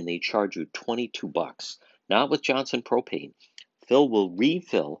and they charge you $22. Not with Johnson Propane. Phil will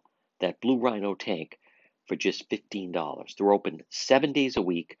refill that Blue Rhino tank for just $15. They're open 7 days a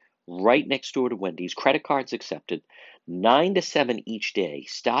week, right next door to Wendy's. Credit cards accepted. 9 to 7 each day.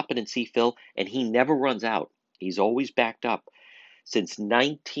 Stop in and see Phil, and he never runs out. He's always backed up. Since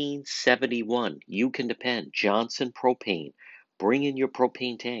 1971, you can depend. Johnson Propane. Bring in your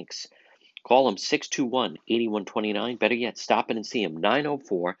propane tanks. Call him 621-8129. Better yet, stop in and see him.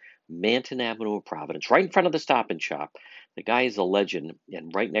 904 Manton Avenue in Providence, right in front of the Stop and Shop. The guy is a legend,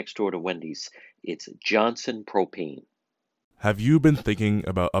 and right next door to Wendy's, it's Johnson Propane. Have you been thinking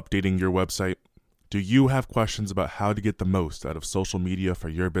about updating your website? Do you have questions about how to get the most out of social media for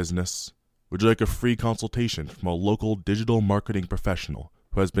your business? Would you like a free consultation from a local digital marketing professional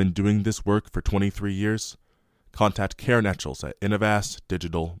who has been doing this work for 23 years? Contact Karen Etchels at Innovast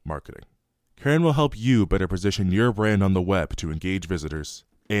Digital Marketing. Karen will help you better position your brand on the web to engage visitors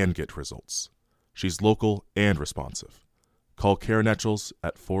and get results. She's local and responsive. Call Karen Etchels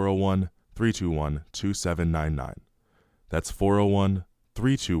at 401-321-2799. That's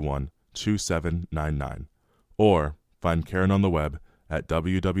 401-321-2799. Or find Karen on the web at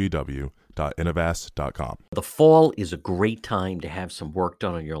www.innovast.com. The fall is a great time to have some work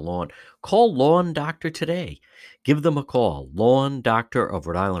done on your lawn. Call Lawn Doctor today. Give them a call. Lawn Doctor of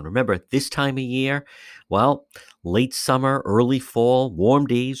Rhode Island. Remember, this time of year, well, late summer, early fall, warm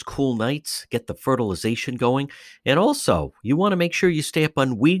days, cool nights, get the fertilization going. And also, you want to make sure you stay up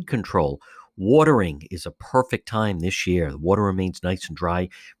on weed control. Watering is a perfect time this year. The water remains nice and dry.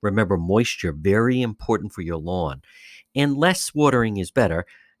 Remember, moisture, very important for your lawn. And less watering is better.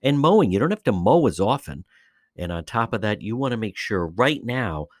 And mowing, you don't have to mow as often. And on top of that, you want to make sure right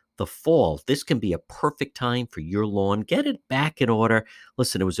now the fall, this can be a perfect time for your lawn. Get it back in order.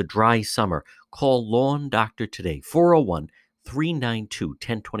 Listen, it was a dry summer. Call Lawn Doctor today,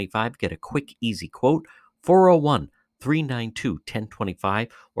 401-392-1025. Get a quick, easy quote, 401-392-1025.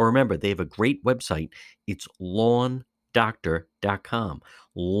 Or remember, they have a great website. It's lawndoctor.com.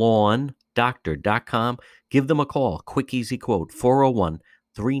 Lawndoctor.com. Give them a call. Quick, easy quote,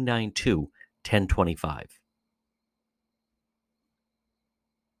 401-392-1025.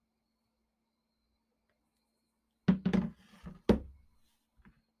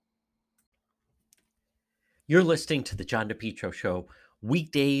 You're listening to the John DePietro Show,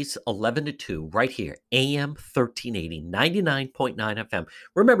 weekdays 11 to 2, right here, AM 1380, 99.9 FM.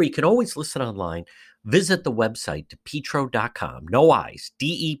 Remember, you can always listen online. Visit the website, depetro.com. No I's,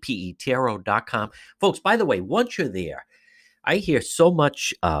 DEPETRO.com. Folks, by the way, once you're there, I hear so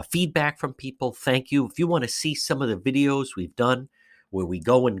much feedback from people. Thank you. If you want to see some of the videos we've done where we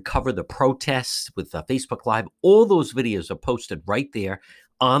go and cover the protests with Facebook Live, all those videos are posted right there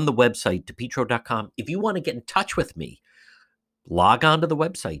on the website, depetro.com. If you want to get in touch with me, log on to the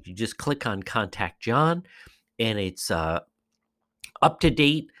website. You just click on Contact John, and it's up to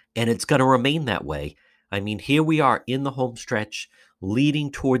date, and it's going to remain that way. I mean, here we are in the home stretch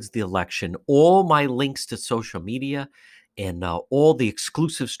leading towards the election. All my links to social media and all the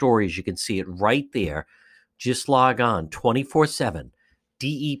exclusive stories, you can see it right there. Just log on 24/7,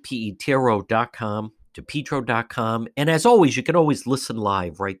 DEPETRO.com, depetro.com. And as always, you can always listen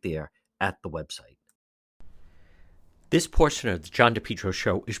live right there at the website. This portion of the John DePietro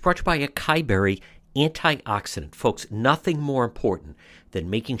Show is brought to you by Acai Berry antioxidant. Folks, nothing more important than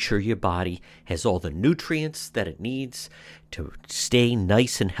making sure your body has all the nutrients that it needs to stay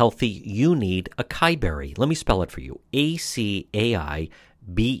nice and healthy. You need Acai Berry. Let me spell it for you. ACAIBERRI.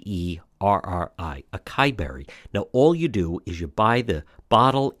 Acai Berry. Now, all you do is you buy the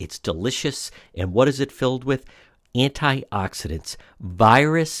bottle. It's delicious. And what is it filled with? Antioxidants,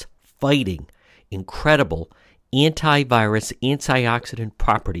 virus-fighting, incredible antivirus, antioxidant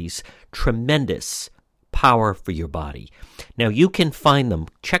properties, tremendous power for your body. Now, you can find them.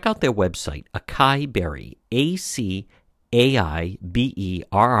 Check out their website, Acai Berry,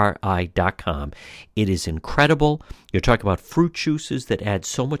 ACAIBERRI.com. It is incredible. You're talking about fruit juices that add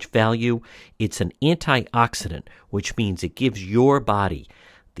so much value. It's an antioxidant, which means it gives your body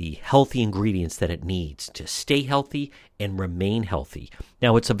the healthy ingredients that it needs to stay healthy and remain healthy.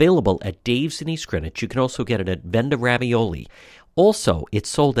 Now, it's available at Dave's in East Greenwich. You can also get it at Venda Ravioli. Also, it's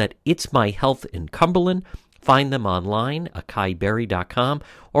sold at It's My Health in Cumberland. Find them online, acaiberry.com,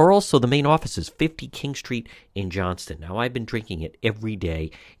 or also the main office is 50 King Street in Johnston. Now, I've been drinking it every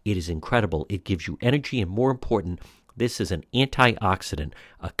day. It is incredible. It gives you energy, and more important, this is an antioxidant,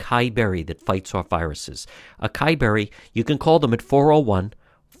 Acai Berry, that fights off viruses. Acai Berry, you can call them at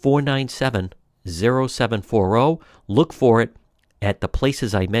 401-497-0740. Look for it at the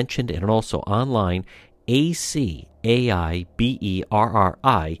places I mentioned and also online,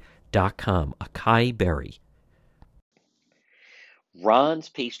 ACAIBERRI.com, Acai Berry. Ron's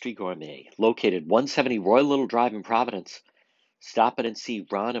Pastry Gourmet, located 170 Royal Little Drive in Providence. Stop in and see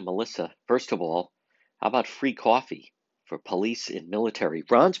Ron and Melissa. First of all, how about free coffee for police and military?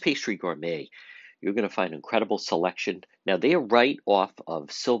 Ron's Pastry Gourmet, you're going to find incredible selection. Now, they are right off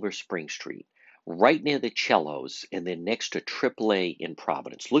of Silver Spring Street, right near the Cellos, and then next to AAA in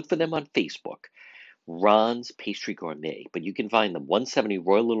Providence. Look for them on Facebook, Ron's Pastry Gourmet. But you can find them 170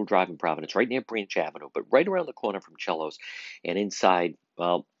 Royal Little Drive in Providence, right near Branch Avenue, but right around the corner from Cellos. And inside,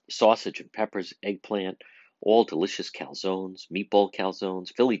 well, sausage and peppers, eggplant, all delicious calzones, meatball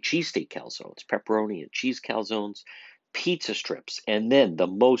calzones, Philly cheesesteak calzones, pepperoni and cheese calzones, pizza strips, and then the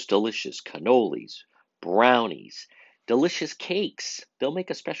most delicious cannolis, brownies, delicious cakes. They'll make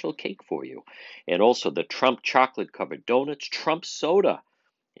a special cake for you. And also the Trump chocolate-covered donuts, Trump soda,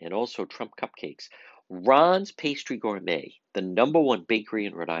 and also Trump cupcakes. Ron's Pastry Gourmet, the #1 bakery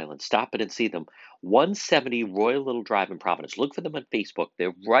in Rhode Island. Stop in and see them. 170 Royal Little Drive in Providence. Look for them on Facebook.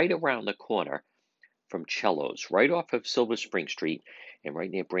 They're right around the corner from Cellos, right off of Silver Spring Street and right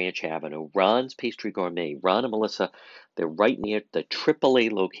near Branch Avenue. Ron's Pastry Gourmet. Ron and Melissa, they're right near the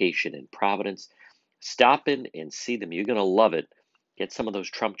AAA location in Providence. Stop in and see them. You're going to love it. Get some of those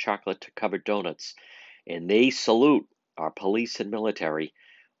Trump chocolate-covered donuts. And they salute our police and military.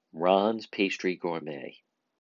 Ron's Pastry Gourmet.